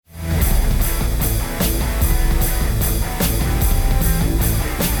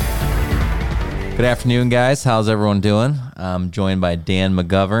Good afternoon, guys. How's everyone doing? I'm joined by Dan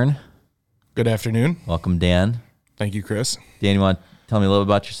McGovern. Good afternoon. Welcome, Dan. Thank you, Chris. Dan, you want to tell me a little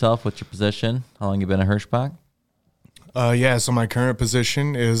about yourself? What's your position? How long you been at Hirschbach? So my current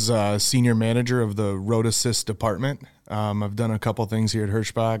position is senior manager of the Road Assist department. I've done a couple things here at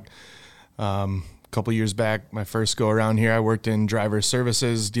Hirschbach. A couple years back, my first go around here, I worked in driver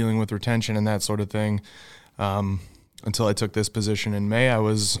services, dealing with retention and that sort of thing. Until I took this position in May, I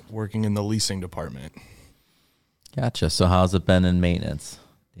was working in the leasing department. Gotcha. So how's it been in maintenance,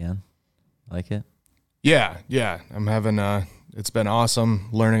 Dan? Like it? Yeah. I'm having it's been awesome,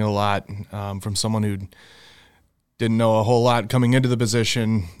 learning a lot from someone who didn't know a whole lot coming into the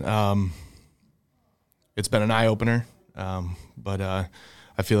position. It's been an eye-opener, but I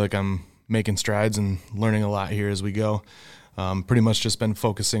feel like I'm making strides and learning a lot here as we go. Pretty much just been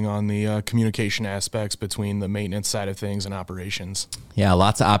focusing on the communication aspects between the maintenance side of things and operations. Yeah,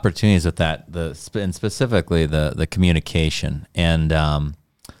 lots of opportunities with that, and specifically the communication. And a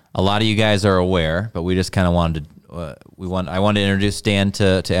lot of you guys are aware, but we just kind of wanted to I wanted to introduce Dan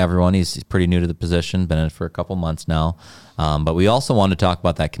to everyone. He's pretty new to the position, been in it for a couple months now. But we also wanted to talk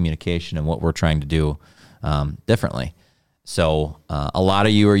about that communication and what we're trying to do differently. So a lot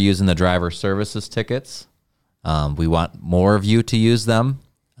of you are using the driver services tickets. We want more of you to use them.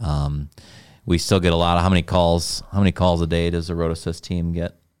 We still get a lot of how many calls a day does the Road Assist team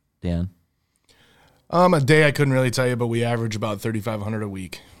get, Dan? A day I couldn't really tell you, but we average about 3,500 a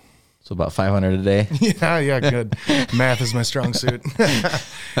week. So about 500 a day? Yeah, good. Math is my strong suit.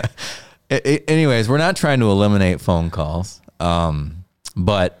 Anyways, we're not trying to eliminate phone calls,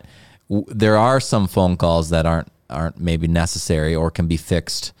 but there are some phone calls that aren't maybe necessary or can be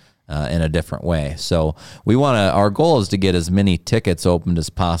fixed in a different way. So our goal is to get as many tickets opened as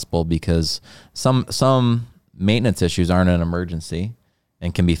possible, because some maintenance issues aren't an emergency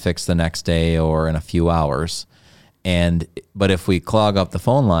and can be fixed the next day or in a few hours. But if we clog up the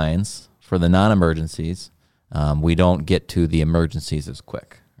phone lines for the non-emergencies, we don't get to the emergencies as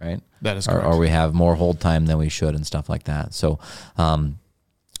quick, right? That is correct. Or we have more hold time than we should and stuff like that. So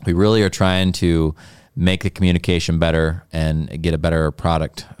we really are trying to make the communication better and get a better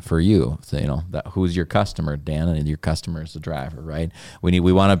product for you. So, who's your customer, Dan? And your customer is the driver, right? We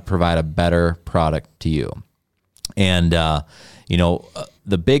want to provide a better product to you. And,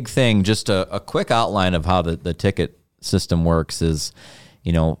 the big thing, just a quick outline of how the ticket system works is,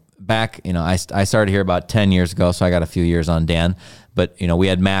 I started here about 10 years ago, so I got a few years on Dan, but, we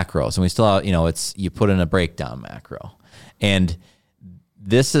had macros, and we still have, you put in a breakdown macro. And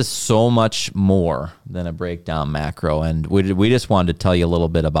this is so much more than a breakdown macro, and we just wanted to tell you a little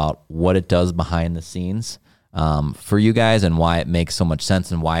bit about what it does behind the scenes for you guys, and why it makes so much sense,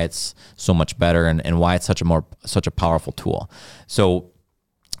 and why it's so much better, and why it's such a powerful tool. So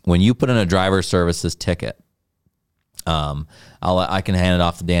when you put in a driver services ticket, I can hand it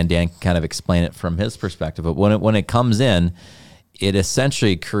off to Dan. Dan can kind of explain it from his perspective. But when it comes in, it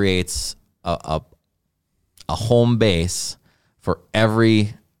essentially creates a home base for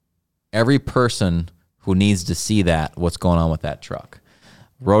every person who needs to see what's going on with that truck.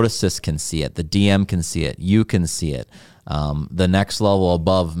 Road Assist can see it. The DM can see it. You can see it. The next level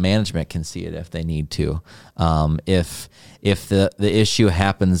above management can see it if they need to. If the issue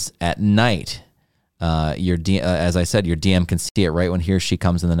happens at night, as I said, your DM can see it right when he or she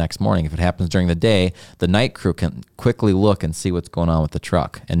comes in the next morning. If it happens during the day, the night crew can quickly look and see what's going on with the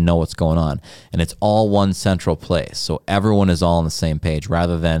truck and know what's going on. And it's all one central place. So everyone is all on the same page,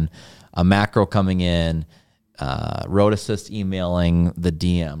 rather than a macro coming in, Road Assist emailing the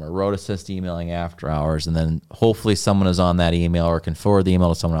DM, or Road Assist emailing after hours, and then hopefully someone is on that email or can forward the email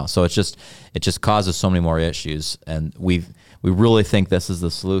to someone else. So it just causes so many more issues. And we really think this is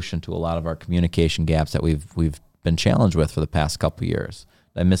the solution to a lot of our communication gaps that we've been challenged with for the past couple of years.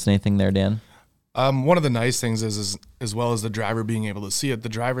 Did I miss anything there, Dan? One of the nice things is as well as the driver being able to see it, the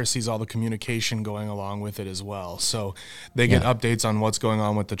driver sees all the communication going along with it as well. So they get updates on what's going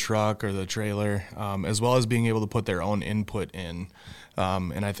on with the truck or the trailer, as well as being able to put their own input in.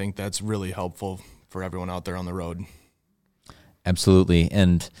 And I think that's really helpful for everyone out there on the road. Absolutely.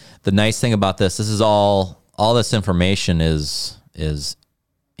 And the nice thing about this is all this information is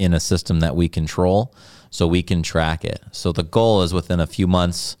in a system that we control, so we can track it. So the goal is within a few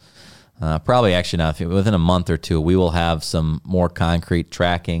months, probably actually not, within a month or two, we will have some more concrete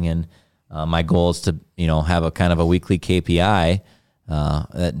tracking. And my goal is to have a kind of a weekly KPI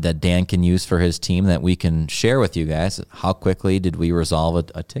that Dan can use for his team, that we can share with you guys. How quickly did we resolve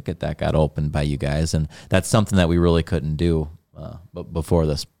a ticket that got opened by you guys? And that's something that we really couldn't do before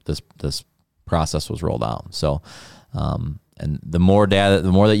this process was rolled out. So and the more data,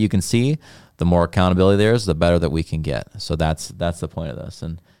 the more that you can see, the more accountability there is, the better that we can get. So that's the point of this.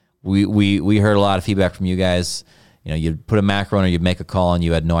 And we heard a lot of feedback from you guys. You'd put a macro in or you'd make a call and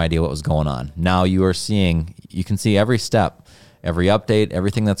you had no idea what was going on. Now you can see every step, every update,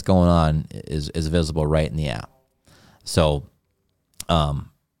 everything that's going on is visible right in the app. So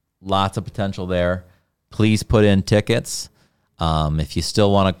lots of potential there. Please put in tickets. If you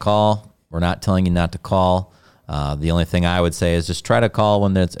still want to call, we're not telling you not to call. The only thing I would say is just try to call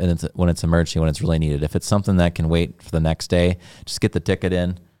when it's emergency, when it's really needed. If it's something that can wait for the next day, just get the ticket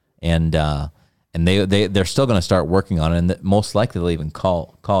in, and they're still going to start working on it, and most likely they'll even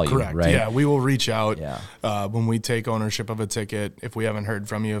call you. Correct. Right? Yeah, we will reach out when we take ownership of a ticket. If we haven't heard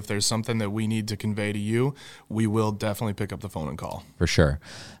from you, if there's something that we need to convey to you, we will definitely pick up the phone and call. For sure.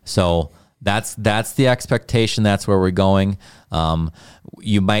 So that's the expectation. That's where we're going.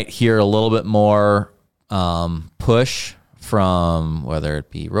 You might hear a little bit more push from whether it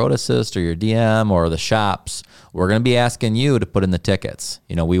be Road Assist or your DM or the shops. We're going to be asking you to put in the tickets.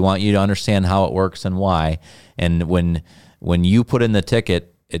 We want you to understand how it works and why. And when you put in the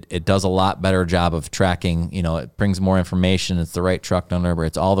ticket, it does a lot better job of tracking. It brings more information. It's the right truck number.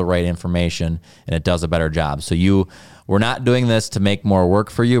 It's all the right information, and it does a better job. So we're not doing this to make more work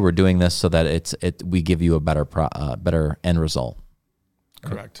for you. We're doing this so that we give you a better end result.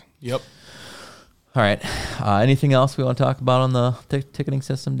 Correct. Yep. All right. Anything else we want to talk about on the ticketing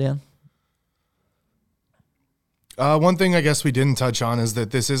system, Dan? One thing I guess we didn't touch on is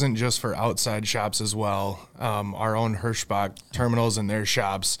that this isn't just for outside shops as well. Our own Hirschbach terminals and their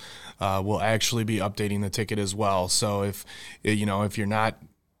shops will actually be updating the ticket as well. So if you're not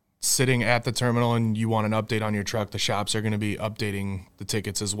sitting at the terminal and you want an update on your truck, the shops are going to be updating the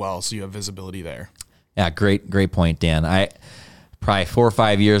tickets as well, so you have visibility there. Yeah, great point, Dan. Probably 4 or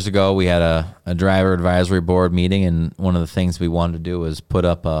 5 years ago, we had a driver advisory board meeting, and one of the things we wanted to do was put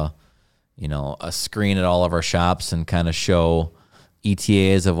up a screen at all of our shops and kind of show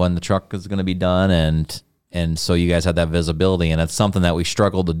ETAs of when the truck is going to be done, and so you guys had that visibility. And it's something that we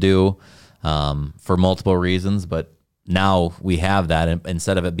struggled to do for multiple reasons, but now we have that. And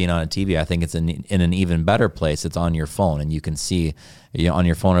instead of it being on a TV, I think it's in an even better place. It's on your phone, and you can see on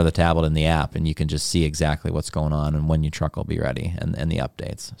your phone or the tablet in the app, and you can just see exactly what's going on and when your truck will be ready and the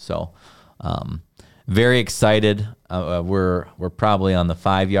updates. So very excited. We're probably on the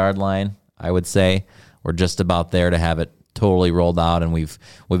 5-yard line, I would say. We're just about there to have it totally rolled out, and we've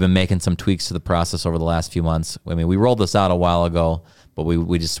been making some tweaks to the process over the last few months. I mean, we rolled this out a while ago, but we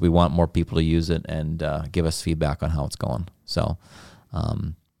want more people to use it and give us feedback on how it's going. So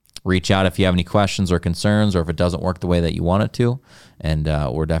reach out if you have any questions or concerns, or if it doesn't work the way that you want it to, and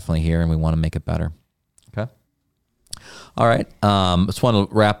we're definitely here and we want to make it better. Okay. All right. Just want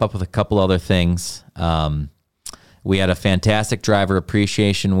to wrap up with a couple other things. We had a fantastic driver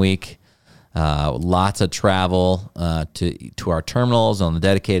appreciation week. Lots of travel to our terminals on the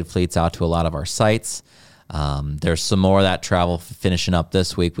dedicated fleets, out to a lot of our sites. There's some more of that travel finishing up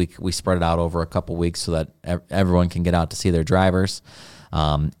this week. We spread it out over a couple weeks so that everyone can get out to see their drivers.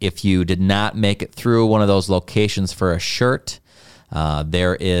 If you did not make it through one of those locations for a shirt,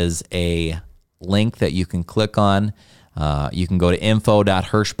 there is a link that you can click on. You can go to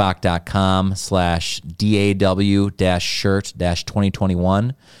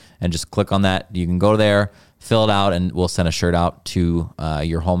info.hirschbach.com/DAW-shirt-2021 and just click on that. You can go there, fill it out, and we'll send a shirt out to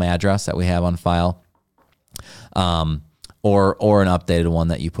your home address that we have on file, or an updated one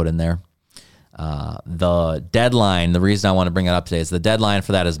that you put in there. The deadline, the reason I want to bring it up today is the deadline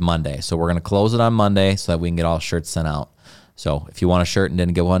for that is Monday. So we're going to close it on Monday so that we can get all shirts sent out. So if you want a shirt and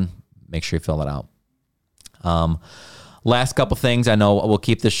didn't get one, make sure you fill it out. Last couple things. I know we'll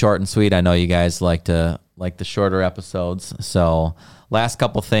keep this short and sweet. I know you guys like the shorter episodes. So last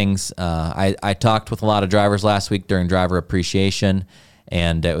couple things. I talked with a lot of drivers last week during driver appreciation,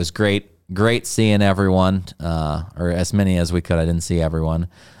 and it was great seeing everyone, or as many as we could. I didn't see everyone,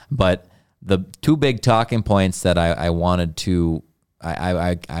 but the two big talking points that I wanted to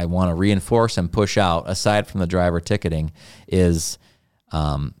I want to reinforce and push out, aside from the driver ticketing, is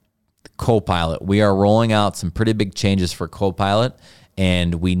Copilot. We are rolling out some pretty big changes for Copilot,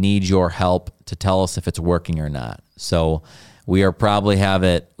 and we need your help to tell us if it's working or not. So we probably have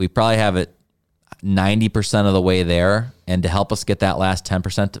it 90% of the way there, and to help us get that last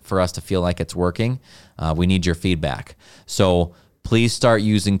 10% for us to feel like it's working, we need your feedback. So please start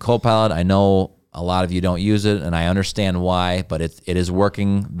using Copilot. I know a lot of you don't use it, and I understand why, but it is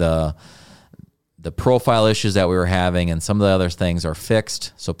working. The profile issues that we were having and some of the other things are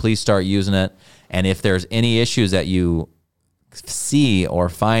fixed, so please start using it. And if there's any issues that you see or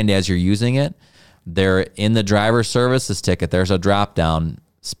find as you're using it, They're in the driver services ticket. There's a drop down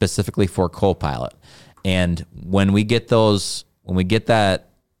specifically for Copilot. And when we get the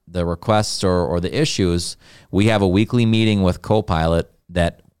requests or the issues, we have a weekly meeting with Copilot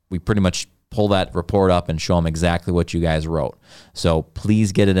that we pretty much pull that report up and show them exactly what you guys wrote. So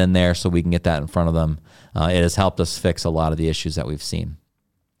please get it in there so we can get that in front of them. It has helped us fix a lot of the issues that we've seen.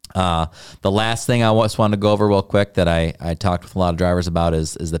 The last thing I just wanted to go over real quick that I talked with a lot of drivers about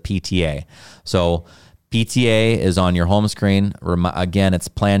is the PTA. So PTA is on your home screen. Again, it's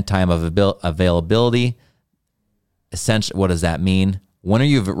planned time of availability. Essentially, what does that mean? When are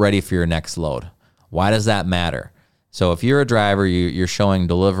you ready for your next load? Why does that matter? So if you're a driver, you're showing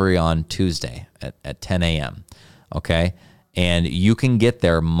delivery on Tuesday at 10 a.m., okay? And you can get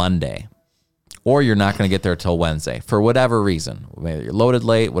there Monday, or you're not going to get there till Wednesday for whatever reason. Maybe you're loaded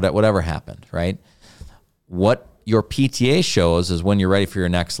late, whatever happened, right? What your PTA shows is when you're ready for your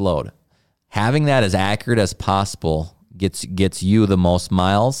next load. Having that as accurate as possible gets you the most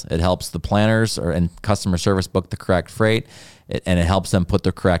miles. It helps the planners and customer service book the correct freight, and it helps them put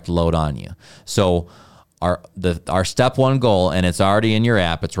the correct load on you. So our step one goal, and it's already in your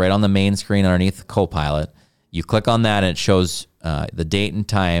app, it's right on the main screen underneath Copilot. You click on that and it shows the date and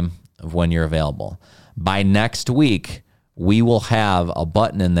time of when you're available. By next week, we will have a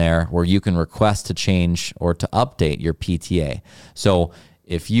button in there where you can request to change or to update your PTA. So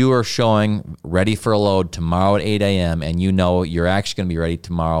if you are showing ready for a load tomorrow at 8 a.m. and you know you're actually going to be ready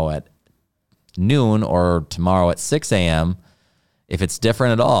tomorrow at noon or tomorrow at 6 a.m., if it's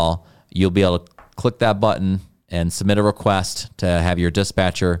different at all, you'll be able to click that button and submit a request to have your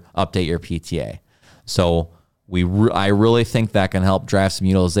dispatcher update your PTA. So I really think that can help drive some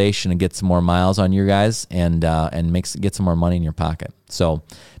utilization and get some more miles on you guys and get some more money in your pocket. So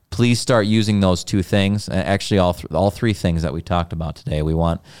please start using those two things. Actually, all three things that we talked about today. We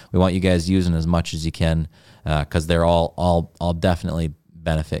want you guys using as much as you can because they're all definitely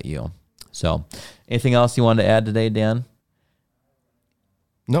benefit you. So, anything else you wanted to add today, Dan?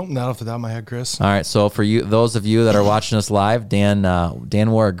 Nope, not off the top of my head, Chris. All right, so for you, those of you that are watching us live, Dan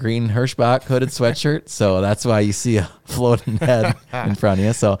wore a green Hirschbach hooded sweatshirt, so that's why you see a floating head in front of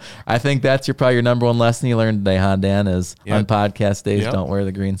you. So I think that's probably your number one lesson you learned today, huh, Dan, is on podcast days, don't wear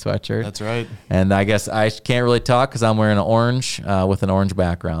the green sweatshirt. That's right. And I guess I can't really talk because I'm wearing an orange with an orange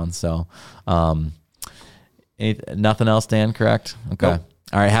background. So nothing else, Dan, correct? Okay. Nope.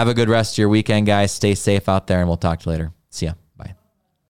 All right, have a good rest of your weekend, guys. Stay safe out there, and we'll talk to you later. See ya.